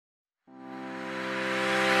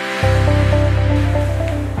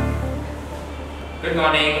Good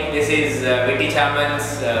morning. This is Witty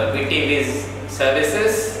Charman's WittyViz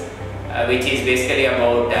services, which is basically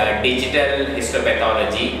about digital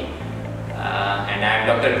histopathology. And I am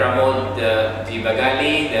Dr. Pramod G.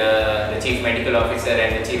 Bagali, the Chief Medical Officer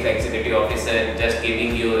and the Chief Executive Officer, just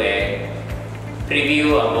giving you a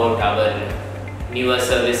preview about our newer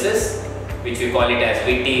services, which we call it as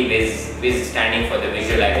WittyViz, Viz standing for the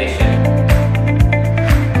visualization.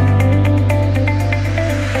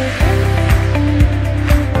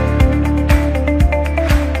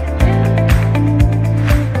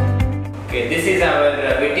 This is our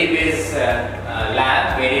WittyViz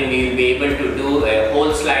lab, wherein we will be able to do a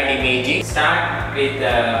whole slide imaging. Start with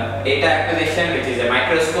data acquisition, which is a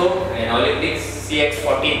microscope, an Olympus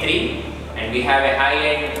CX43, and we have a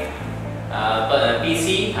high-end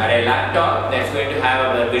PC or a laptop that's going to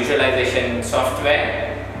have our visualization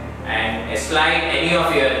software, and a slide, any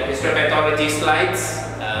of your histopathology slides,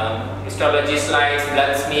 histology slides,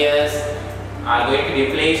 blood smears are going to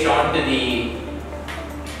be placed onto the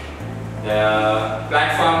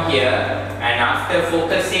platform here, and after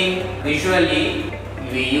focusing visually,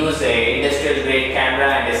 we use a industrial grade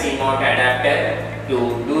camera and a C-mount adapter to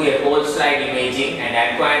do a whole slide imaging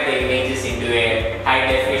and acquire the images into a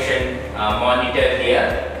high definition monitor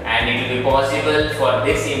here, and it will be possible for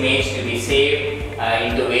this image to be saved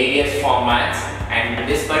into various formats, and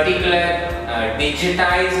this particular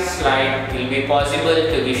digitized slide will be possible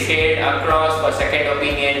to be shared across for second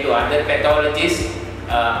opinion to other pathologists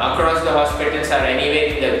across the hospitals or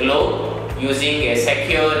anywhere in the globe, using a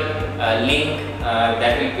secure link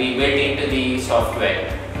that will be built into the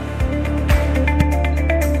software.